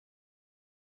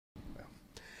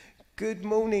Good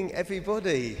morning,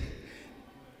 everybody.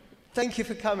 Thank you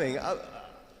for coming.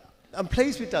 I'm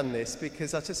pleased we've done this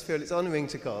because I just feel it's honouring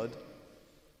to God.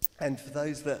 And for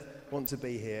those that want to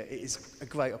be here, it is a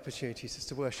great opportunity just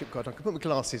to worship God. I can put my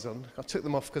glasses on. I took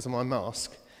them off because of my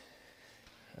mask.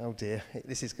 Oh dear,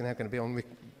 this is now going to be on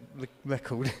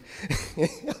record.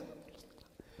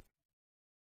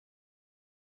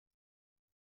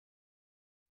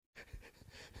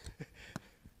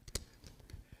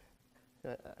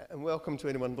 And welcome to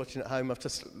anyone watching at home. I've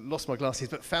just lost my glasses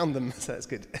but found them, so that's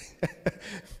good. I'm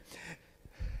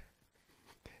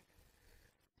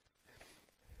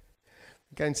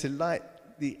going to light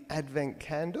the Advent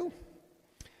candle.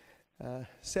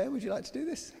 Sarah, would you like to do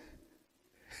this?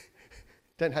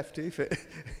 Don't have to, but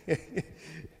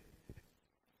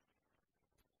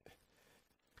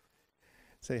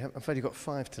so I'm afraid you've got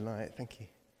 5 to light. Thank you.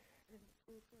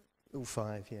 All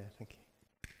 5, yeah, thank you.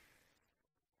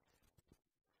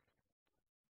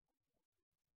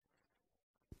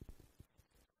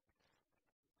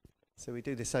 So we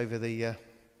do this over the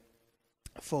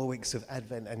 4 weeks of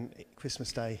Advent and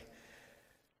Christmas Day.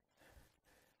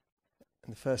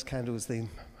 And the first candle is the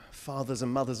fathers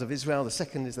and mothers of Israel. The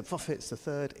second is the prophets. The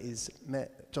third is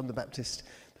John the Baptist.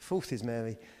 The fourth is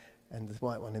Mary. And the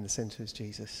white one in the centre is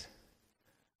Jesus,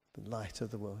 the light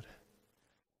of the world.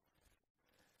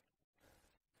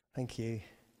 Thank you.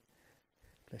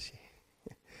 Bless you.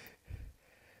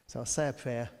 So I'll say a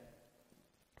prayer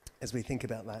as we think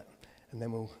about that, and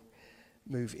then we'll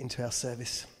move into our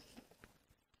service.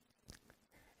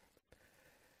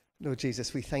 Lord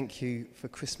Jesus, we thank you for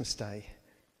Christmas Day,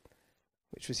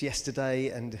 which was yesterday,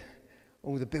 and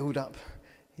all the build-up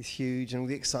is huge and all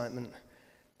the excitement.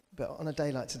 But on a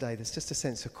day like today, there's just a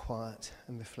sense of quiet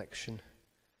and reflection.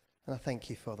 And I thank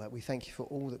you for that. We thank you for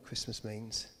all that Christmas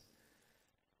means,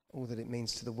 all that it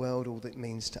means to the world, all that it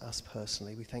means to us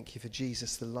personally. We thank you for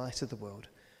Jesus, the light of the world,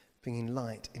 bringing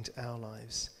light into our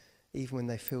lives. Even when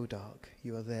they feel dark,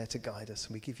 you are there to guide us.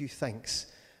 And we give you thanks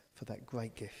for that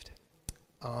great gift.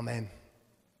 Amen.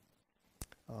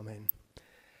 Amen.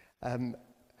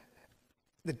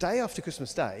 The day after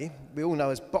Christmas Day, we all know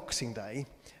as Boxing Day,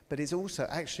 but it's also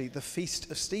actually the Feast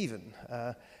of Stephen.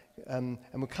 And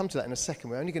we'll come to that in a second.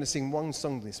 We're only going to sing one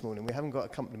song this morning. We haven't got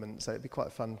accompaniment, so it'd be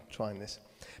quite fun trying this.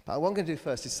 But what I'm going to do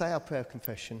first is say our prayer of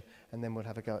confession, and then we'll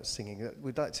have a go at singing.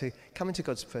 We'd like to come into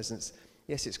God's presence.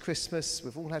 Yes, it's Christmas,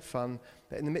 we've all had fun,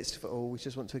 but in the midst of it all, we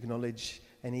just want to acknowledge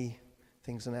any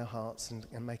things on our hearts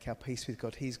and make our peace with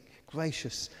God. He's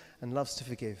gracious and loves to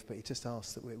forgive, but he just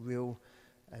asks that we're real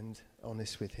and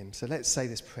honest with him. So let's say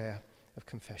this prayer of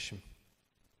confession.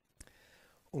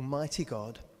 Almighty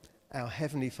God, our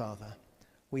Heavenly Father,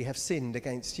 we have sinned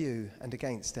against you and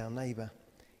against our neighbour,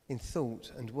 in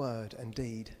thought and word and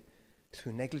deed,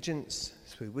 through negligence,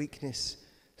 through weakness,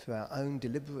 through our own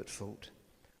deliberate fault.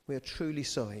 We are truly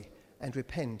sorry and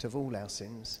repent of all our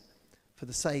sins. For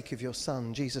the sake of your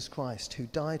Son, Jesus Christ, who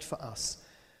died for us,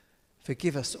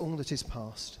 forgive us all that is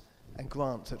past and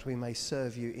grant that we may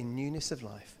serve you in newness of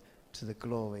life to the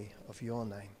glory of your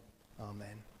name.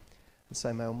 Amen. And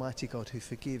so may Almighty God, who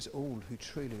forgives all who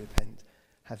truly repent,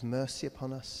 have mercy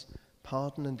upon us,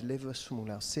 pardon and deliver us from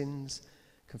all our sins,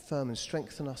 confirm and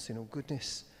strengthen us in all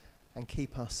goodness, and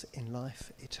keep us in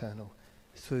life eternal.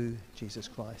 Through Jesus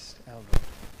Christ our Lord.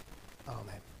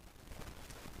 Amen.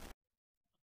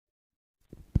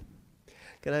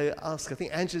 Going to ask, I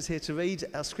think Angela's here to read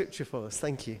our scripture for us.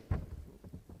 Thank you.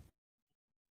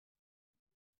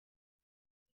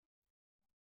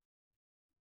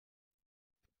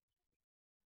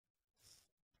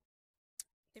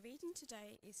 The reading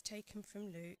today is taken from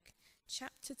Luke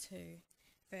chapter 2,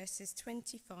 verses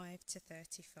 25 to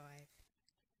 35.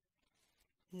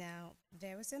 Now,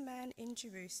 there was a man in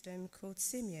Jerusalem called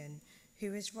Simeon,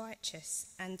 who was righteous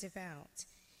and devout.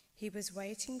 He was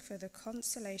waiting for the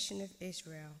consolation of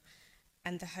Israel,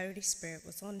 and the Holy Spirit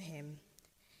was on him.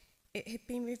 It had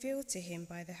been revealed to him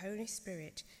by the Holy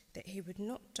Spirit that he would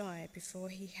not die before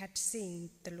he had seen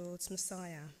the Lord's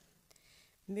Messiah.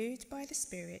 Moved by the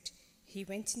Spirit, he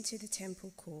went into the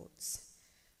temple courts.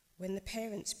 When the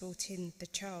parents brought in the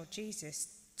child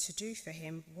Jesus to do for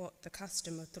him what the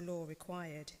custom of the law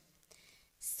required,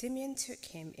 Simeon took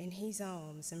him in his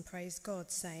arms and praised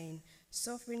God, saying,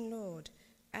 Sovereign Lord,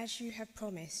 as you have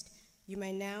promised, you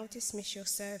may now dismiss your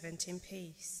servant in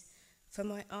peace, for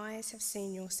my eyes have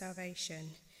seen your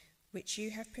salvation, which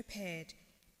you have prepared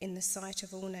in the sight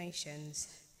of all nations,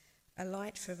 a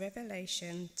light for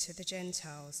revelation to the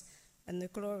Gentiles and the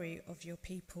glory of your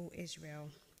people Israel.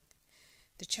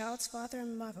 The child's father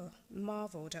and mother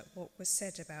marveled at what was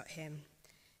said about him.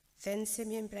 Then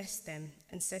Simeon blessed them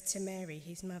and said to Mary,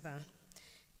 his mother,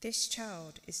 This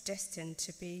child is destined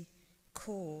to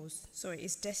cause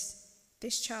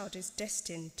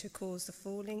the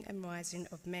falling and rising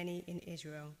of many in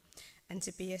Israel, and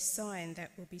to be a sign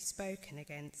that will be spoken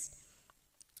against,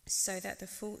 so that the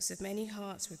thoughts of many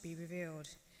hearts will be revealed,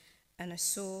 and a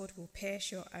sword will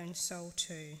pierce your own soul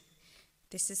too.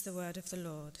 This is the word of the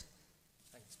Lord.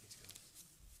 Thanks be to God.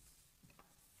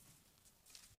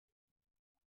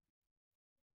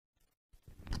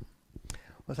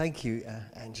 Well, thank you,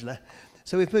 Angela.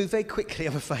 So we've moved very quickly,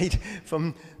 I'm afraid,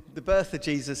 from the birth of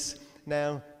Jesus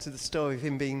now to the story of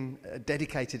him being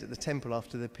dedicated at the temple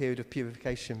after the period of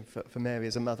purification for Mary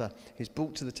as a mother. He's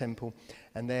brought to the temple,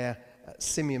 and there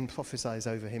Simeon prophesies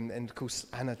over him, and of course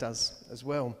Anna does as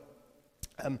well.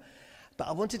 But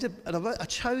I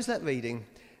chose that reading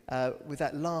with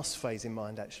that last phrase in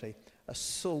mind, actually. A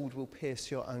sword will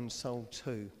pierce your own soul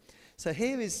too. So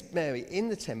here is Mary in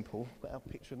the temple. Got our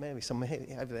picture of Mary somewhere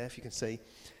here, over there, if you can see.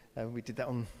 We did that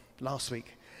on last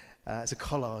week as a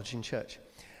collage in church.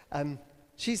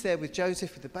 She's there with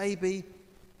Joseph, with the baby,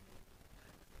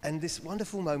 and this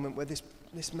wonderful moment where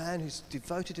this man who's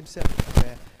devoted himself to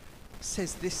prayer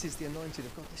says, this is the anointed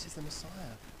of God, this is the Messiah.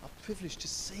 I'm privileged to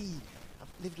see.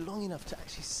 I've lived long enough to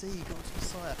actually see God's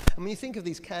Messiah. And when you think of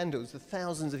these candles, the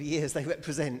thousands of years they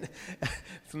represent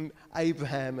from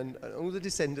Abraham and all the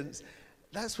descendants,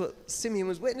 that's what Simeon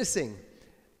was witnessing,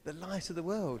 the light of the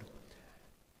world.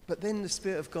 But then the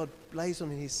Spirit of God lays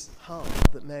on in his heart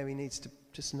that Mary needs to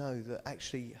just know that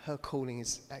actually her calling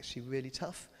is actually really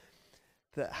tough,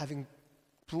 that having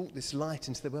brought this light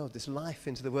into the world, this life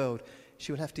into the world,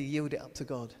 she would have to yield it up to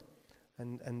God,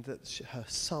 and that her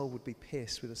soul would be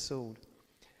pierced with a sword.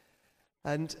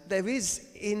 And there is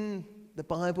in the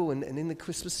Bible and in the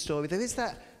Christmas story, there is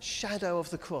that shadow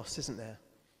of the cross, isn't there?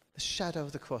 The shadow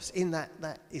of the cross. In that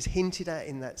is hinted at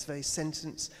in that very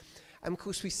sentence. And of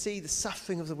course we see the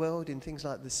suffering of the world in things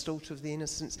like the slaughter of the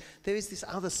innocents. There is this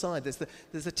other side. There's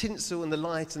the tinsel and the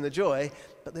light and the joy,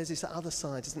 but there's this other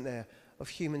side, isn't there, of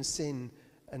human sin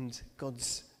and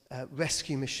God's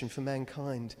rescue mission for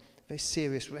mankind. Very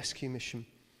serious rescue mission.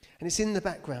 And it's in the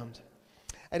background.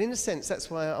 And in a sense,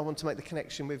 that's why I want to make the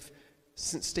connection with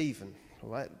St. Stephen, all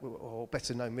right? Or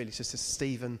better known really just as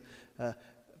Stephen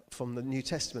from the New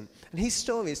Testament. And his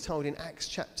story is told in Acts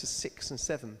chapter 6 and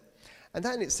 7. And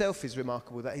that in itself is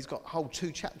remarkable, that he's got whole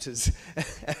 2 chapters.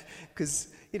 Because,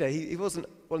 he wasn't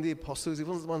one of the apostles, he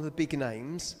wasn't one of the big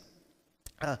names,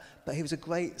 but he was a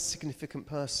great, significant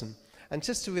person. And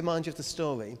just to remind you of the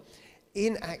story,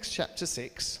 in Acts chapter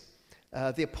 6,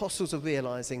 the apostles are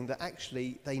realizing that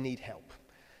actually they need help.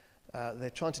 They're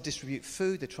trying to distribute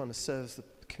food, they're trying to serve the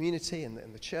community and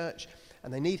the church,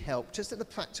 and they need help just at the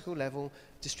practical level,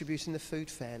 distributing the food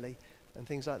fairly and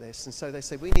things like this. And so they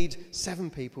say, we need 7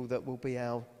 people that will be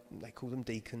they call them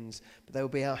deacons, but they will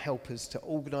be our helpers to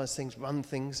organise things, run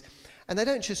things. And they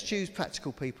don't just choose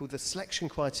practical people. The selection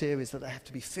criteria is that they have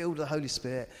to be filled with the Holy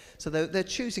Spirit. So they're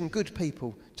choosing good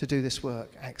people to do this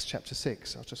work. Acts chapter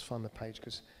 6. I'll just find the page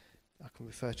because I can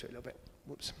refer to it a little bit.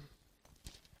 Whoops.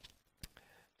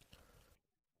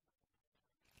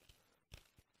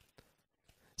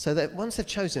 So that once they've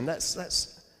chosen,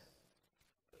 that's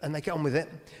and they get on with it.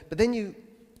 But then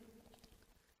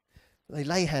they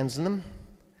lay hands on them.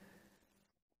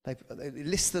 They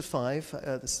list the 5.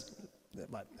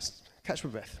 Right, catch my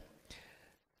breath.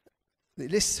 They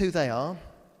list who they are.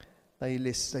 They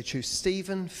choose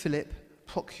Stephen, Philip,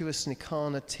 Prochorus,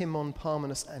 Nicanor, Timon,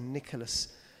 Parmenas, and Nicholas.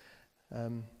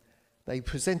 They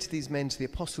presented these men to the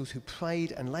apostles, who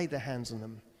prayed and laid their hands on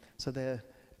them. So they're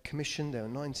commissioned, they're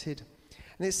anointed.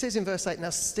 And it says in verse 8, now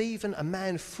Stephen, a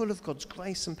man full of God's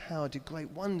grace and power, did great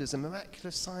wonders and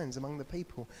miraculous signs among the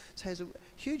people. So he has a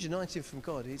huge anointing from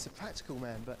God. He's a practical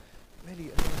man, but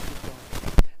really anointed of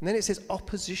God. And then it says,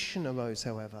 opposition arose,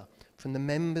 however, from the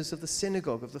members of the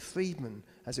synagogue of the freedmen,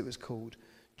 as it was called,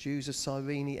 Jews of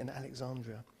Cyrene and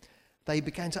Alexandria. They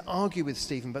began to argue with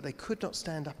Stephen, but they could not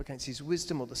stand up against his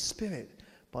wisdom or the Spirit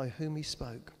by whom he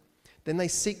spoke. Then they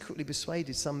secretly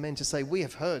persuaded some men to say, we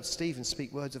have heard Stephen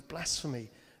speak words of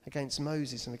blasphemy against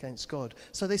Moses and against God.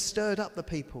 So they stirred up the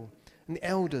people and the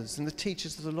elders and the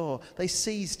teachers of the law. They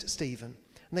seized Stephen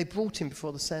and they brought him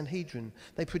before the Sanhedrin.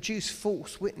 They produced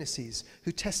false witnesses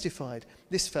who testified,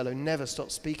 this fellow never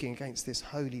stopped speaking against this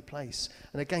holy place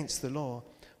and against the law.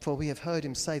 For we have heard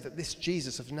him say that this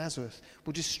Jesus of Nazareth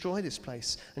will destroy this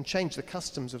place and change the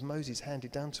customs of Moses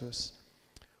handed down to us.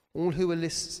 All who were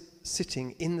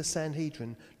sitting in the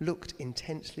Sanhedrin looked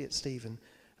intently at Stephen,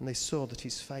 and they saw that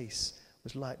his face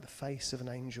was like the face of an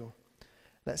angel.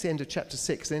 That's the end of chapter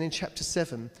 6. Then in chapter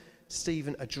 7,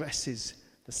 Stephen addresses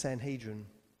the Sanhedrin.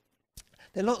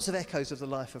 There are lots of echoes of the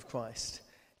life of Christ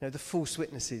The false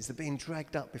witnesses, they're being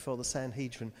dragged up before the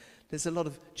Sanhedrin. There's a lot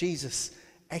of Jesus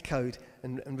echoed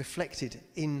and reflected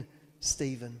in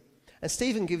Stephen. And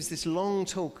Stephen gives this long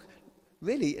talk,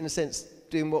 really, in a sense,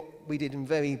 doing what we did in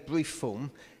very brief form.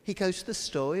 He goes to the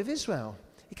story of Israel.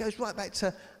 He goes right back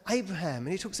to Abraham,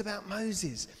 and he talks about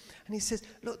Moses. And he says,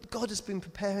 look, God has been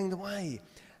preparing the way.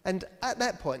 And at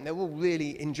that point, they're all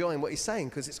really enjoying what he's saying,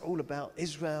 because it's all about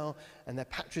Israel, and their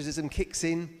patriotism kicks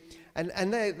in.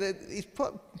 And he's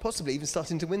possibly even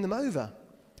starting to win them over.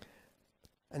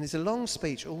 And there's a long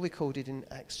speech, all recorded in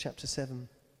Acts chapter 7.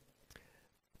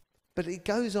 But it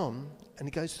goes on, and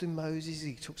he goes through Moses,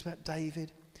 he talks about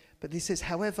David. But he says,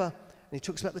 however, and he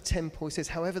talks about the temple, he says,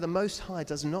 however, the Most High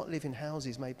does not live in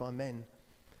houses made by men.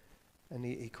 And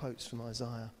he quotes from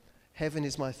Isaiah, heaven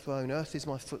is my throne, earth is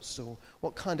my footstool.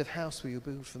 What kind of house will you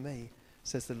build for me,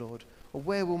 says the Lord? Or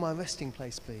where will my resting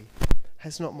place be?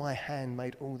 Has not my hand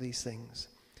made all these things?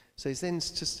 So he then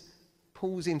just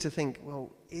pulls in to think,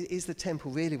 well, is the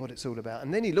temple really what it's all about?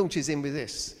 And then he launches in with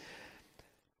this.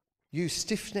 You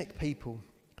stiff-necked people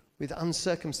with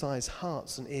uncircumcised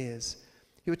hearts and ears,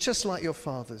 you are just like your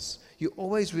fathers. You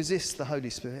always resist the Holy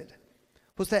Spirit.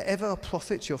 Was there ever a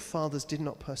prophet your fathers did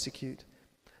not persecute?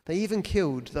 They even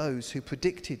killed those who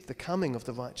predicted the coming of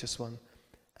the righteous one,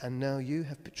 and now you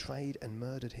have betrayed and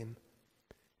murdered him.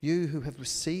 You who have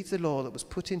received the law that was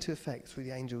put into effect through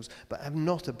the angels, but have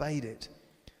not obeyed it.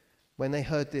 When they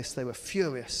heard this, they were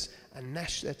furious and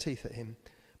gnashed their teeth at him.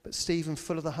 But Stephen,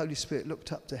 full of the Holy Spirit,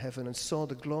 looked up to heaven and saw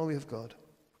the glory of God,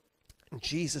 and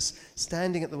Jesus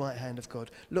standing at the right hand of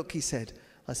God. Look, he said,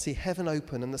 I see heaven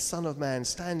open and the Son of Man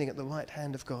standing at the right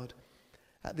hand of God.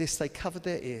 At this they covered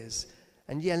their ears,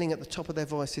 and yelling at the top of their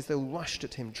voices, they all rushed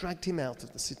at him, dragged him out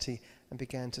of the city, and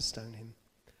began to stone him.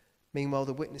 Meanwhile,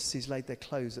 the witnesses laid their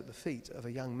clothes at the feet of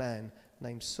a young man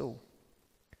named Saul.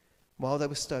 While they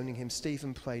were stoning him,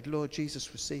 Stephen prayed, Lord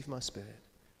Jesus, receive my spirit.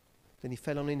 Then he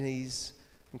fell on his knees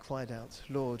and cried out,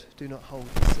 Lord, do not hold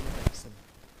this sin against them.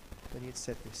 When he had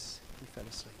said this, he fell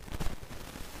asleep.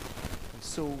 And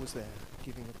Saul was there,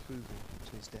 giving approval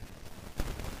to his death.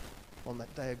 On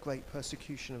that day, a great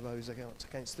persecution arose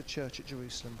against the church at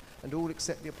Jerusalem, and all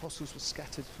except the apostles were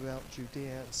scattered throughout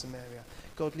Judea and Samaria.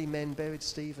 Godly men buried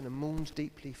Stephen and mourned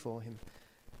deeply for him.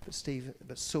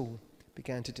 But Saul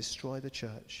began to destroy the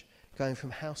church. Going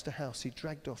from house to house, he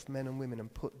dragged off men and women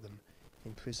and put them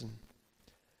in prison.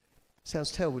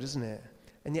 Sounds terrible, doesn't it?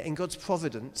 And yet in God's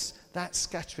providence, that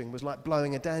scattering was like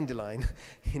blowing a dandelion.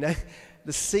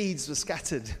 The seeds were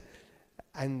scattered,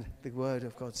 and the word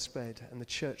of God spread, and the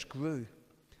church grew.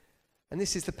 And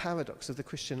this is the paradox of the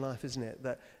Christian life, isn't it?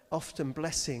 That often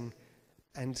blessing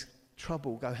and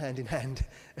trouble go hand in hand,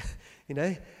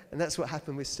 And that's what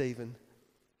happened with Stephen.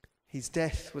 His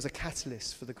death was a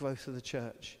catalyst for the growth of the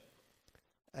church.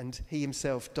 And he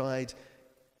himself died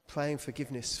praying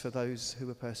forgiveness for those who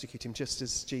were persecuting him, just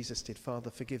as Jesus did. Father,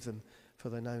 forgive them, for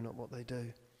they know not what they do.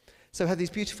 So we have these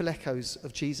beautiful echoes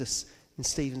of Jesus in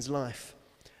Stephen's life.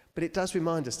 But it does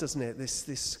remind us, doesn't it,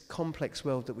 this complex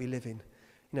world that we live in.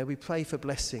 We pray for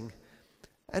blessing.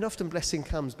 And often blessing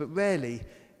comes, but rarely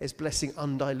is blessing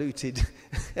undiluted.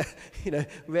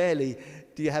 Rarely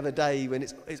do you have a day when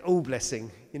it's all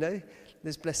blessing.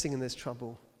 There's blessing and there's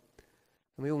trouble.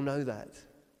 And we all know that.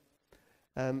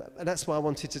 And that's why I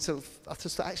wanted to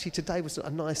actually today was a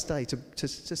nice day to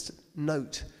just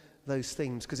note those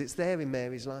themes, because it's there in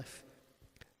Mary's life.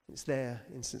 It's there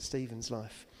in St. Stephen's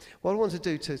life. What I want to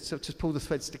do to pull the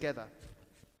threads together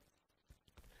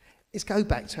is go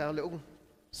back to our little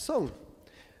song,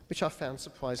 which I found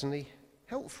surprisingly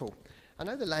helpful. I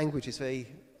know the language is very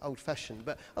old-fashioned,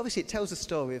 but obviously it tells the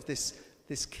story of this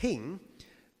king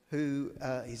who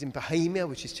is in Bohemia,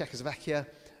 which is Czechoslovakia,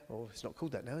 or it's not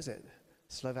called that now, is it?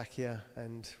 Slovakia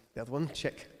and the other one,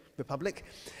 Czech Republic.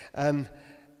 So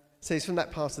he's from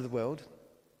that part of the world.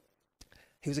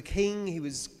 He was a king, he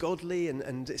was godly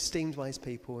and esteemed by his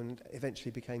people, and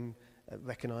eventually became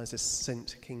recognised as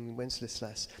Saint King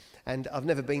Wenceslas. And I've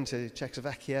never been to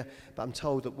Czechoslovakia, but I'm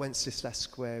told that Wenceslas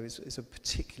Square is a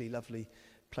particularly lovely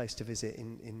place to visit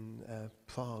in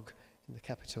Prague, in the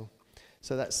capital.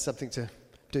 So that's something to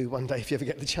do one day if you ever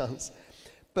get the chance.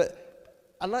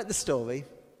 But I like the story,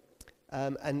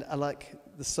 and I like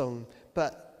the song.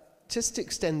 But just to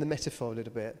extend the metaphor a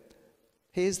little bit,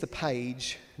 here's the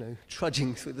page,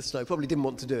 trudging through the snow. Probably didn't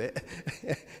want to do it,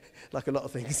 like a lot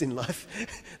of things in life.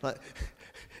 I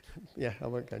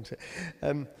won't go into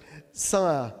it.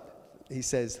 Sire, he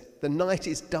says, the night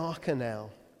is darker now,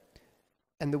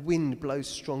 and the wind blows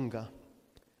stronger.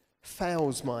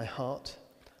 Fails my heart.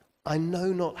 I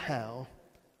know not how.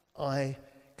 I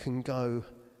can go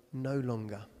no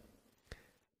longer.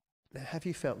 Now, have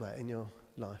you felt that in your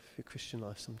life, your Christian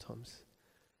life sometimes?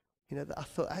 You know, I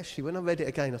thought, actually, when I read it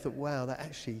again, I thought, wow, that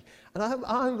actually... And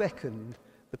I reckon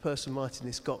the person writing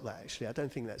this got that, actually. I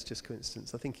don't think that's just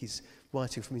coincidence. I think he's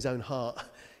writing from his own heart.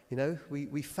 You know,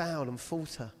 we foul and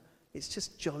falter. It's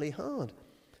just jolly hard.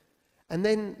 And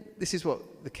then, this is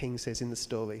what the king says in the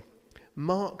story.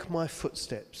 Mark my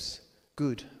footsteps,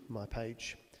 good, my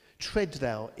page. Tread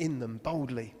thou in them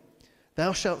boldly.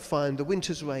 Thou shalt find the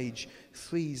winter's rage,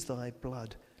 freeze thy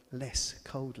blood less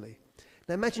coldly.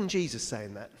 Now imagine Jesus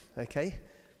saying that, okay?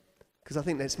 Because I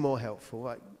think that's more helpful.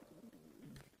 Right?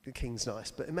 The king's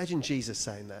nice, but imagine Jesus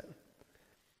saying that.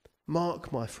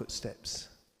 Mark my footsteps,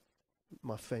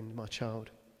 my friend, my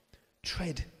child.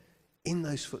 Tread in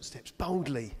those footsteps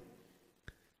boldly.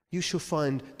 You shall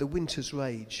find the winter's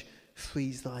rage,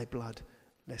 freeze thy blood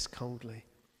less coldly.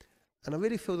 And I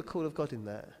really feel the call of God in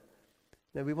that.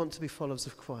 Now, we want to be followers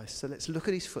of Christ, so let's look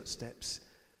at his footsteps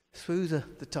through the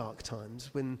dark times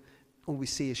when all we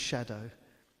see is shadow,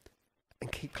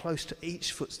 and keep close to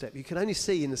each footstep. You can only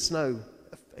see in the snow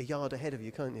a yard ahead of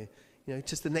you, can't you? You know,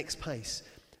 just the next pace.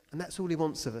 And that's all he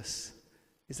wants of us,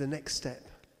 is the next step,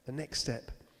 the next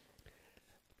step.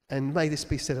 And may this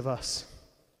be said of us,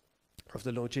 of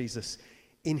the Lord Jesus,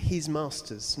 in his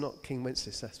master's, not King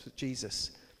Wenceslas, but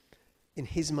Jesus, in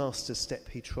his master's step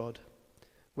he trod,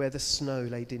 where the snow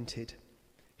lay dinted.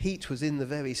 Heat was in the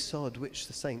very sod which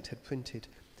the saint had printed.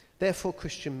 Therefore,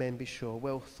 Christian men, be sure,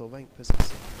 wealth or rank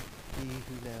possessing, ye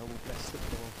who now will bless the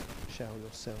poor, shall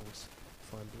yourselves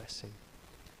find blessing.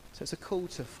 So it's a call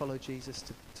to follow Jesus,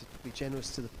 to be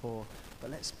generous to the poor,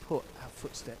 but let's put our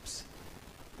footsteps,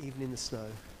 even in the snow,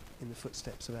 in the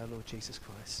footsteps of our Lord Jesus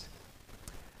Christ.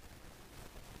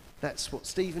 That's what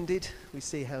Stephen did. We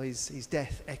see how his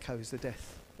death echoes the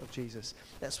death of Jesus.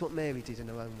 That's what Mary did in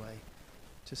her own way,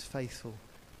 just faithful.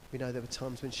 We know there were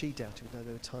times when she doubted. We know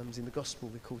there were times in the gospel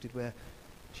recorded where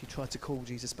she tried to call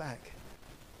Jesus back,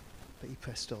 but he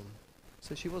pressed on.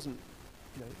 So she wasn't,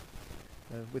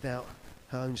 without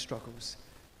her own struggles,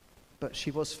 but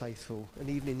she was faithful. And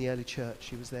even in the early church,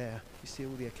 she was there. You see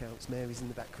all the accounts. Mary's in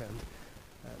the background.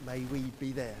 May we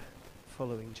be there,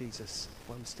 following Jesus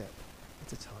one step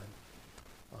at a time.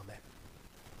 Amen.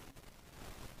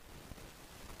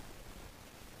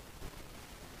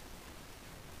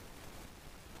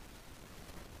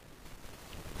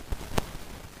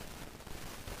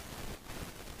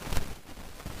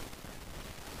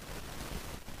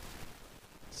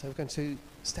 So we're going to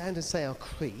stand and say our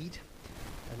creed,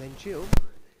 and then Jill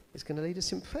is going to lead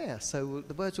us in prayer. So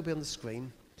the words will be on the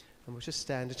screen, and we'll just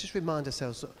stand and just remind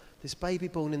ourselves that this baby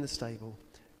born in the stable,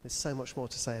 there's so much more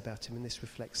to say about him, and this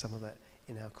reflects some of that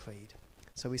in our creed.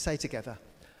 So we say together,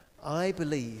 I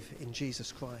believe in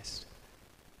Jesus Christ,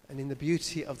 and in the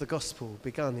beauty of the gospel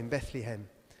begun in Bethlehem.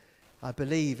 I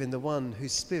believe in the one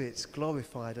whose spirits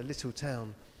glorified a little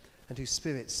town, and whose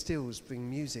spirit stills bring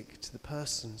music to the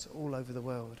persons all over the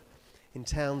world, in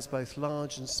towns both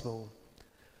large and small.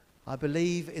 I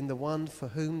believe in the one for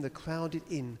whom the crowded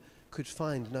inn could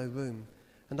find no room,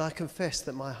 and I confess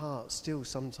that my heart still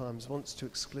sometimes wants to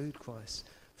exclude Christ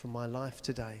from my life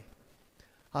today.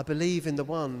 I believe in the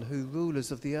one who rulers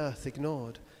of the earth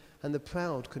ignored, and the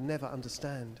proud could never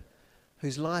understand,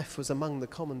 whose life was among the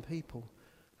common people,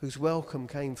 whose welcome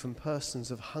came from persons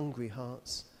of hungry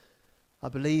hearts. I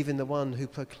believe in the one who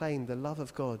proclaimed the love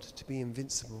of God to be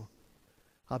invincible.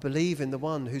 I believe in the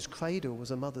one whose cradle was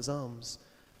a mother's arms,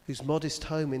 whose modest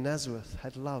home in Nazareth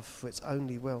had love for its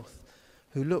only wealth,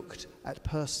 who looked at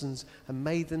persons and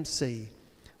made them see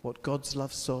what God's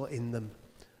love saw in them,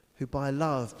 who by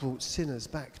love brought sinners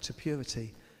back to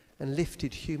purity and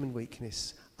lifted human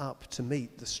weakness up to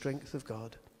meet the strength of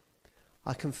God.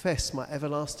 I confess my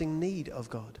everlasting need of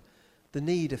God, the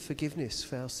need of forgiveness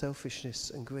for our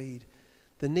selfishness and greed,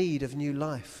 the need of new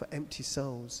life for empty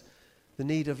souls, the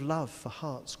need of love for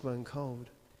hearts grown cold.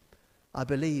 I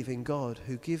believe in God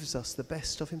who gives us the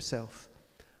best of himself.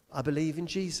 I believe in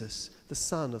Jesus, the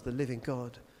Son of the living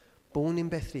God, born in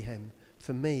Bethlehem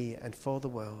for me and for the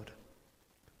world.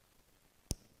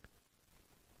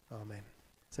 Amen.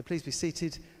 So please be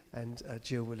seated, and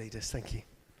Jill will lead us. Thank you.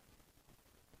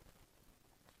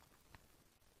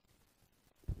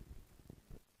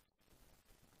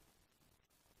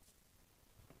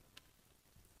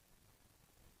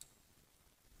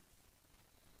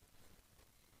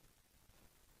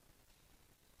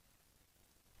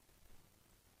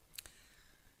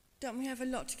 Don't we have a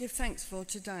lot to give thanks for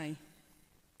today?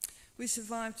 We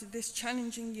survived this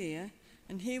challenging year,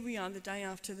 and here we are the day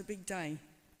after the big day.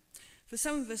 For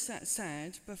some of us that's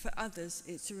sad, but for others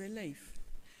it's a relief.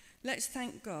 Let's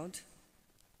thank God.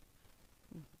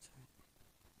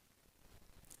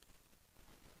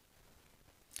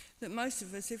 that most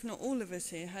of us, if not all of us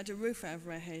here, had a roof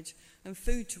over our head and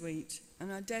food to eat,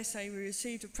 and I dare say we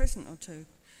received a present or two.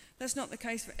 That's not the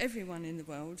case for everyone in the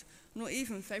world, nor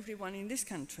even for everyone in this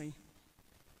country.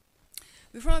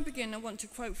 Before I begin, I want to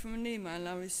quote from an email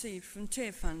I received from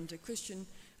Tear Fund, a Christian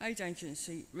aid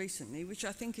agency, recently, which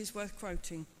I think is worth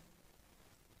quoting.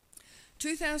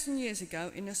 2,000 years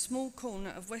ago, in a small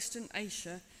corner of Western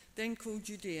Asia, then called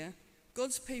Judea,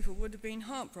 God's people would have been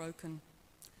heartbroken.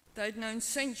 They had known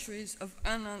centuries of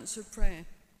unanswered prayer,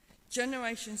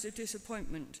 generations of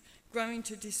disappointment, growing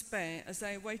to despair as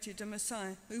they awaited a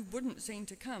Messiah who wouldn't seem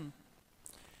to come.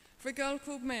 For a girl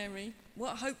called Mary,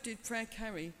 what hope did prayer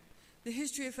carry? The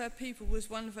history of her people was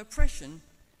one of oppression,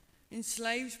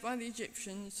 enslaved by the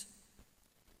Egyptians,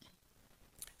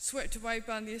 swept away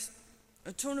by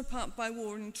torn apart by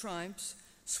warring tribes,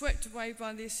 swept away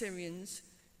by the Assyrians,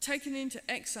 taken into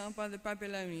exile by the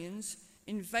Babylonians,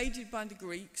 invaded by the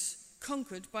Greeks,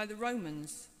 conquered by the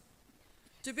Romans.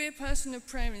 To be a person of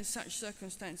prayer in such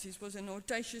circumstances was an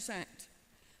audacious act.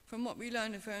 From what we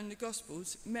learn of her in the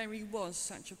Gospels, Mary was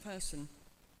such a person.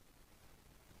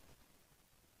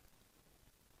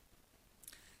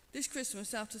 This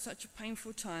Christmas, after such a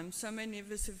painful time so many of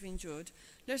us have endured,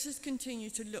 let us continue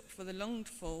to look for the longed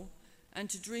for and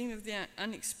to dream of the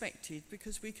unexpected,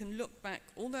 because we can look back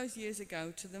all those years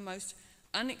ago to the most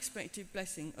unexpected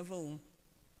blessing of all.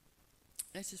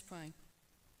 Let us pray.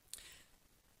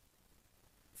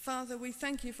 Father, we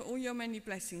thank you for all your many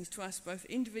blessings to us both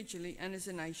individually and as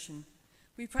a nation.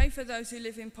 We pray for those who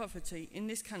live in poverty in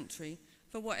this country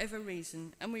for whatever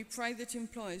reason, and we pray that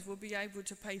employers will be able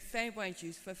to pay fair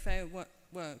wages for fair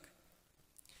work.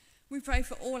 We pray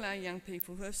for all our young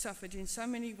people who have suffered in so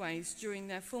many ways during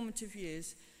their formative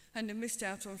years and have missed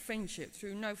out on friendship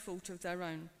through no fault of their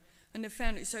own, and have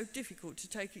found it so difficult to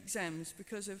take exams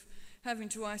because of having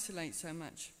to isolate so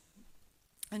much,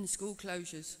 and school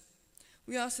closures.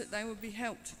 We ask that they will be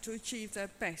helped to achieve their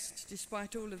best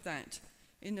despite all of that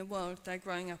in the world they're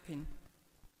growing up in.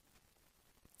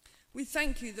 We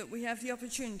thank you that we have the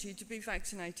opportunity to be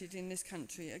vaccinated in this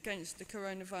country against the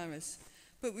coronavirus,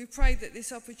 but we pray that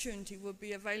this opportunity will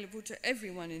be available to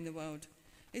everyone in the world,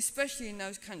 especially in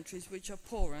those countries which are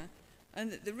poorer,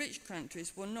 and that the rich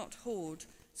countries will not hoard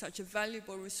such a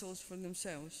valuable resource for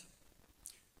themselves.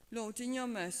 Lord, in your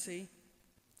mercy,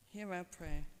 hear our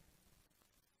prayer.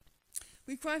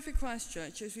 We pray for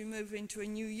Christchurch as we move into a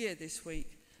new year this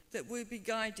week, that we'll be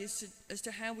guided as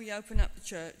to how we open up the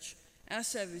church, our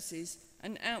services,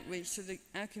 and outreach to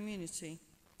our community.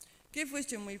 Give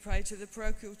wisdom, we pray, to the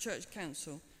parochial church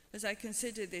council as they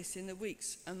consider this in the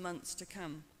weeks and months to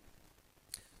come.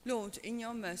 Lord, in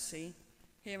your mercy,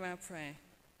 hear our prayer.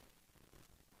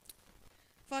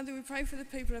 Father, we pray for the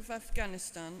people of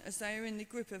Afghanistan as they are in the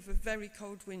grip of a very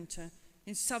cold winter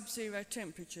in sub-zero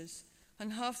temperatures,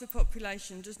 and half the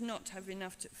population does not have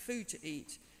enough food to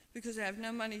eat because they have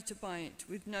no money to buy it,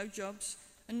 with no jobs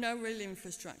and no real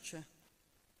infrastructure.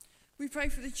 We pray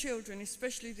for the children,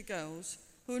 especially the girls,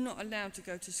 who are not allowed to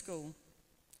go to school.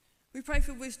 We pray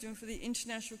for wisdom for the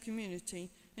international community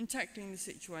in tackling the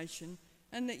situation,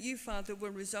 and that you, Father,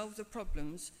 will resolve the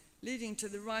problems leading to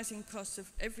the rising costs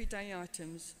of everyday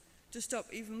items to stop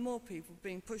even more people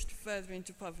being pushed further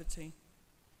into poverty.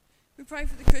 We pray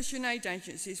for the Christian aid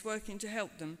agencies working to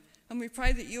help them, and we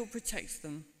pray that you'll protect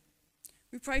them.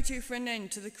 We pray to you for an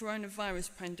end to the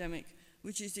coronavirus pandemic,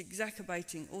 which is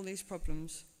exacerbating all these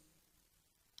problems.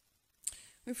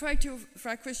 We pray for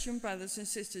our Christian brothers and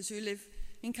sisters who live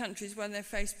in countries where they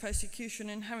face persecution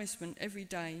and harassment every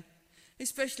day,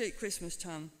 especially at Christmas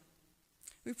time.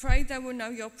 We pray they will know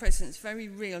your presence very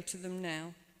real to them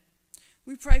now.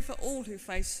 We pray for all who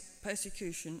face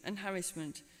persecution and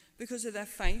harassment because of their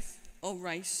faith or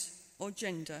race or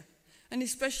gender, and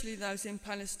especially those in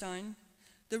Palestine,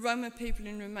 the Roma people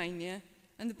in Romania,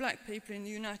 and the black people in the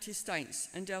United States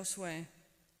and elsewhere.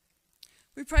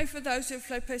 We pray for those who have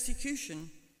fled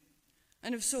persecution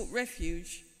and have sought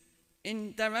refuge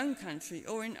in their own country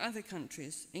or in other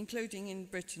countries, including in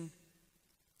Britain.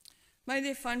 May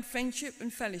they find friendship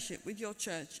and fellowship with your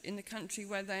church in the country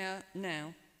where they are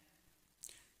now.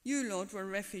 You, Lord, were a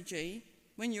refugee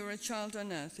when you were a child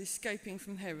on earth, escaping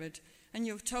from Herod, and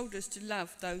you have told us to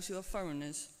love those who are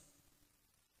foreigners.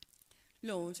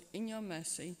 Lord, in your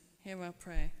mercy, hear our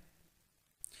prayer.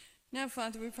 Now,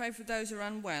 Father, we pray for those who are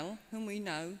unwell, whom we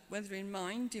know, whether in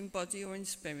mind, in body, or in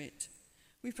spirit.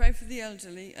 We pray for the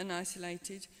elderly and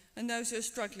isolated, and those who are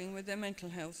struggling with their mental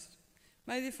health.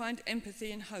 May they find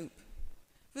empathy and hope.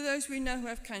 For those we know who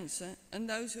have cancer and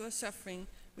those who are suffering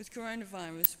with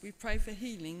coronavirus, we pray for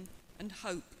healing and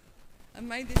hope. And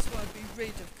may this world be rid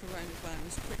of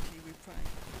coronavirus quickly, we pray.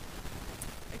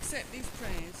 accept these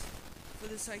prayers for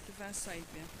the sake of our Saviour,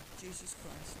 Jesus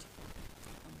Christ.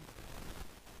 Amen.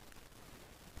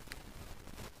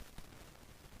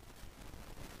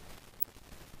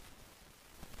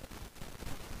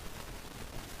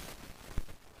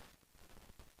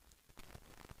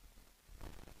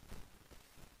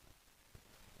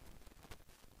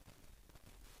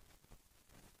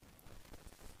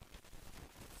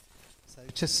 So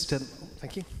just,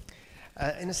 thank you.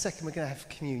 In a second we're going to have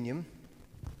communion.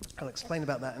 I'll explain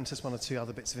about that and just one or two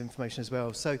other bits of information as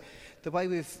well. So the way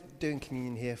we're doing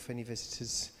communion here for any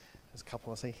visitors, there's a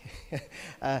couple I see,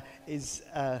 is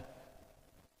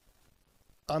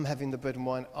I'm having the bread and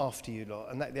wine after you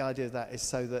lot. And the idea of that is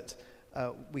so that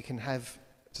we can have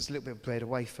just a little bit of bread, a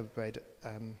wafer of bread,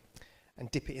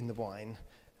 and dip it in the wine.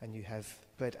 And you have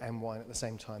bread and wine at the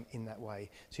same time in that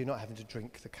way. So you're not having to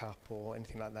drink the cup or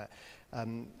anything like that.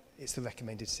 It's the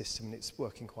recommended system and it's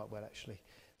working quite well actually.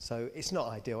 So it's not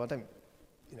ideal.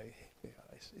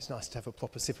 It's nice to have a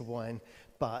proper sip of wine,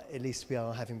 but at least we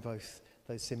are having both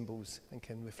those symbols and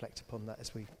can reflect upon that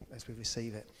as we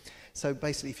receive it. So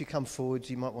basically, if you come forward,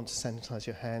 you might want to sanitize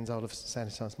your hands. I'll have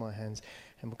sanitized my hands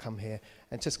and we'll come here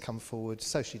and just come forward,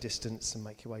 socially distance and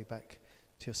make your way back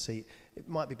to your seat. It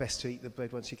might be best to eat the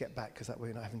bread once you get back because that way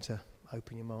you're not having to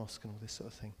open your mask and all this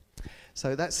sort of thing.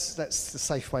 So that's the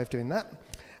safe way of doing that.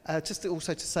 Just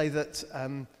also to say that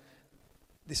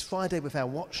this Friday with our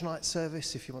watch night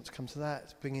service, if you want to come to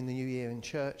that, bring in the new year in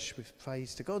church with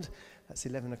praise to God. That's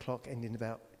 11 o'clock, ending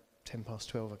about 10 past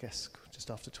 12, I guess, just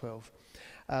after 12.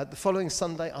 The following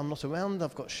Sunday, I'm not around.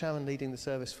 I've got Sharon leading the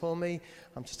service for me.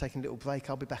 I'm just taking a little break.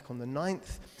 I'll be back on the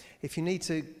 9th. If you need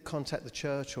to contact the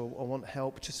church or want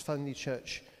help, just phone the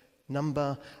church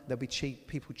number. There'll be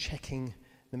people checking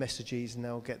the messages and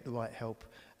they'll get the right help.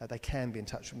 They can be in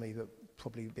touch with me, but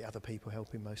probably be other people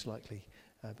helping most likely.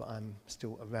 But I'm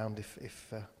still around if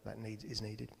that is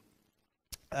needed.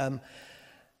 And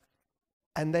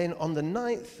then on the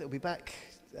 9th, we'll be back.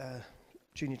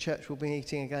 Junior Church will be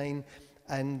meeting again.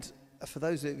 And for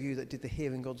those of you that did the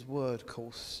Hearing God's Word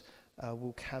course,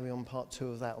 we'll carry on part 2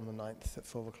 of that on the 9th at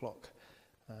 4 o'clock.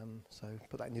 So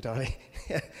put that in your diary.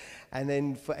 And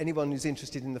then for anyone who's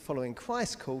interested in the Following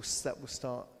Christ course, that will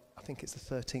start, I think it's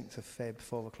the 13th of Feb,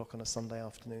 4 o'clock on a Sunday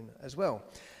afternoon as well.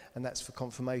 And that's for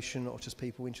confirmation or just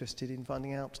people interested in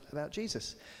finding out about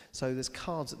Jesus. So there's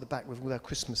cards at the back with all our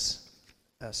Christmas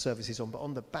services on, but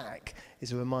on the back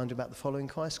is a reminder about the Following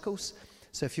Christ course.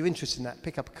 So if you're interested in that,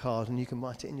 pick up a card and you can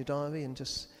write it in your diary and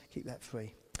just keep that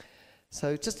free.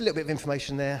 So just a little bit of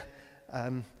information there,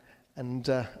 and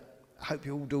I hope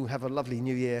you all do have a lovely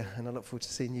new year, and I look forward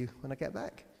to seeing you when I get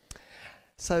back.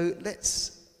 So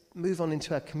let's move on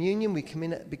into our communion. We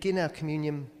begin our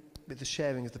communion with the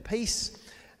sharing of the peace,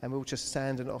 and we'll just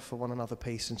stand and offer one another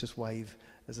peace and just wave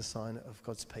as a sign of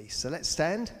God's peace. So let's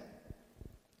stand.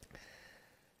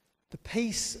 The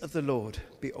peace of the Lord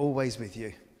be always with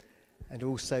you, and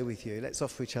also with you. Let's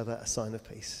offer each other a sign of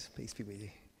peace. Peace be with you.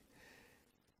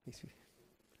 Peace be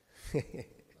with you.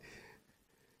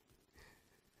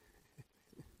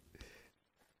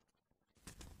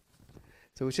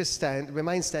 So we'll just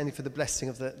remain standing for the blessing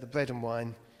of the bread and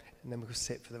wine, and then we'll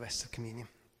sit for the rest of communion.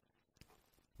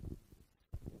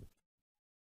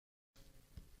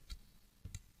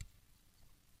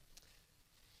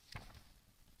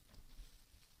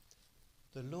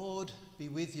 The Lord be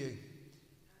with you,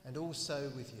 and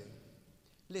also with you.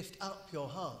 Lift up your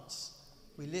hearts.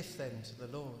 We lift them to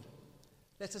the Lord.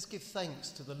 Let us give thanks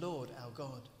to the Lord our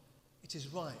God. It is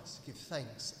right to give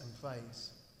thanks and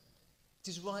praise. It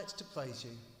is right to praise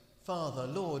you, Father,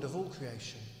 Lord of all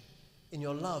creation. In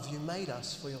your love you made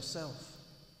us for yourself.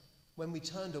 When we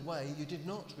turned away, you did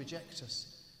not reject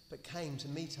us, but came to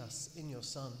meet us in your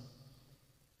Son.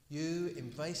 You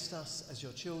embraced us as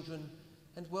your children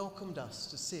and welcomed us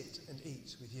to sit and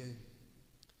eat with you.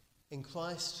 In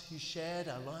Christ you shared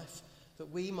our life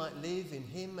that we might live in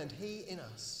him and he in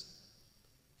us.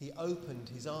 He opened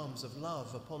his arms of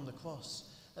love upon the cross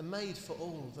and made for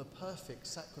all the perfect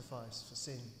sacrifice for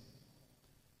sin.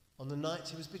 On the night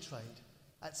he was betrayed,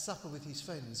 at supper with his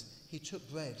friends, he took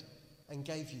bread and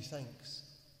gave you thanks.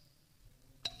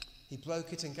 He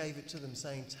broke it and gave it to them,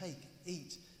 saying, "Take,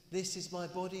 eat, this is my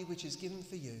body which is given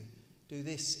for you. Do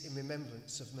this in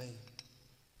remembrance of me."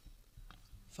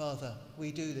 Father,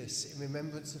 we do this in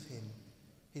remembrance of him.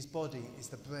 His body is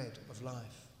the bread of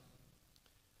life.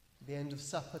 At the end of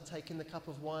supper, taking the cup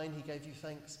of wine, he gave you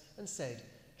thanks and said,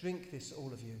 "Drink this,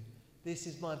 all of you. This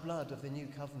is my blood of the new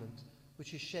covenant,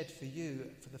 which is shed for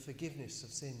you for the forgiveness of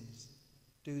sins.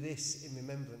 Do this in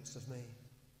remembrance of me."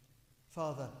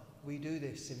 Father, we do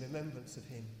this in remembrance of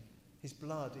him. His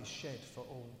blood is shed for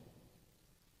all.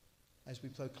 As we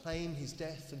proclaim his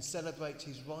death and celebrate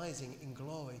his rising in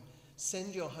glory,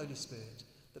 send your Holy Spirit,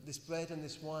 that this bread and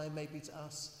this wine may be to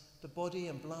us the body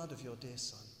and blood of your dear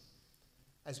Son.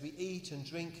 As we eat and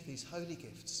drink these holy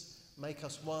gifts, make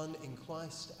us one in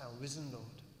Christ, our risen Lord.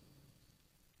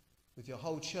 With your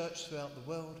whole church throughout the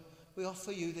world, we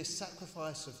offer you this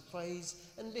sacrifice of praise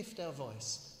and lift our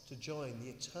voice to join the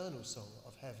eternal song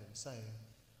of heaven, saying,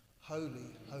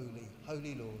 Holy, holy,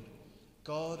 holy Lord,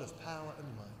 God of power and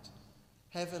might,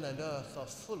 heaven and earth are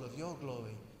full of your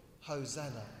glory.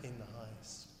 Hosanna in the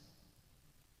highest.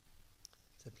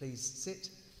 So please sit,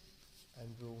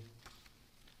 and we'll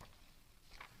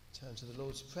turn to the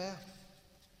Lord's Prayer.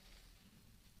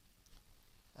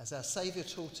 As our Saviour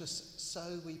taught us,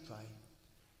 so we pray.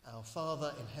 Our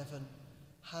Father in heaven,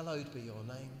 hallowed be your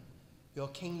name. Your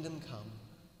kingdom come,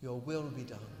 your will be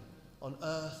done, on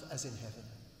earth as in heaven.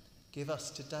 Give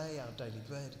us today our daily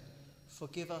bread.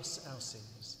 Forgive us our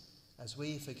sins, as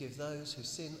we forgive those who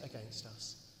sin against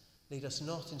us. Lead us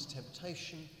not into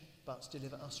temptation, but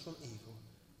deliver us from evil.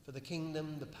 For the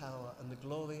kingdom, the power, and the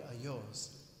glory are yours,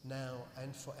 now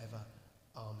and forever.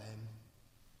 Amen.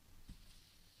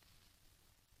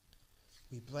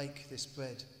 We break this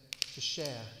bread to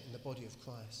share in the body of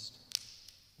Christ.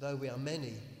 Though we are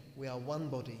many, we are one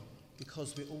body,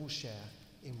 because we all share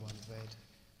in one bread.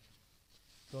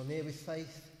 Draw near with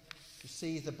faith,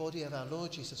 receive the body of our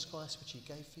Lord Jesus Christ, which he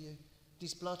gave for you,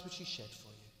 his blood which he shed for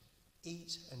you.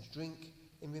 Eat and drink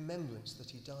in remembrance that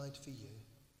he died for you,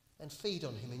 and feed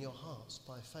on him in your hearts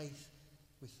by faith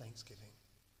with thanksgiving.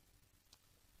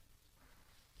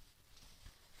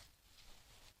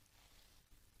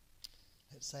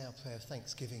 Let's say our prayer of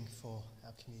thanksgiving for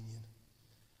our communion.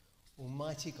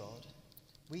 Almighty God,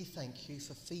 we thank you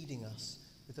for feeding us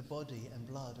with the body and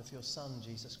blood of your Son,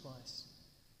 Jesus Christ.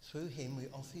 Through him we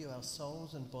offer you our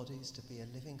souls and bodies to be a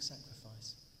living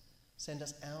sacrifice. Send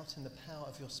us out in the power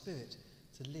of your Spirit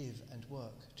to live and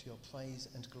work to your praise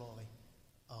and glory.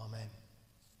 Amen.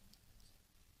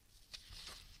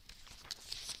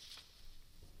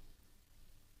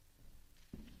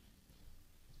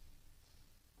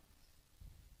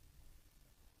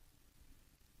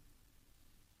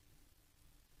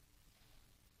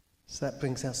 So that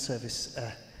brings our service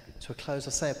to a close.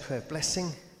 I'll say a prayer of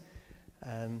blessing,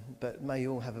 but may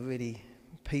you all have a really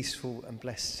peaceful and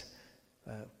blessed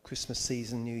Christmas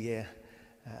season, New Year,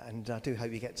 and I do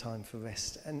hope you get time for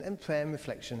rest and prayer and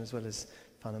reflection, as well as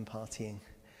fun and partying.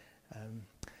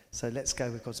 So let's go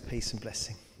with God's peace and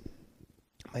blessing.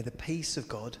 May the peace of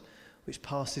God, which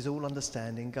passes all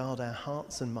understanding, guard our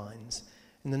hearts and minds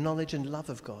in the knowledge and love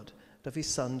of God and of his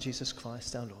Son, Jesus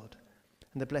Christ our Lord.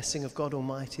 And the blessing of God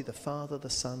Almighty, the Father, the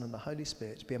Son, and the Holy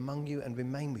Spirit be among you and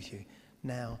remain with you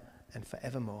now and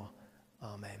forevermore.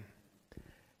 Amen.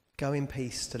 Go in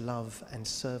peace to love and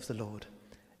serve the Lord.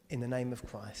 In the name of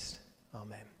Christ.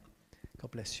 Amen.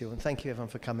 God bless you. And thank you everyone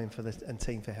for coming and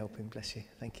team for helping. Bless you.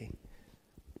 Thank you.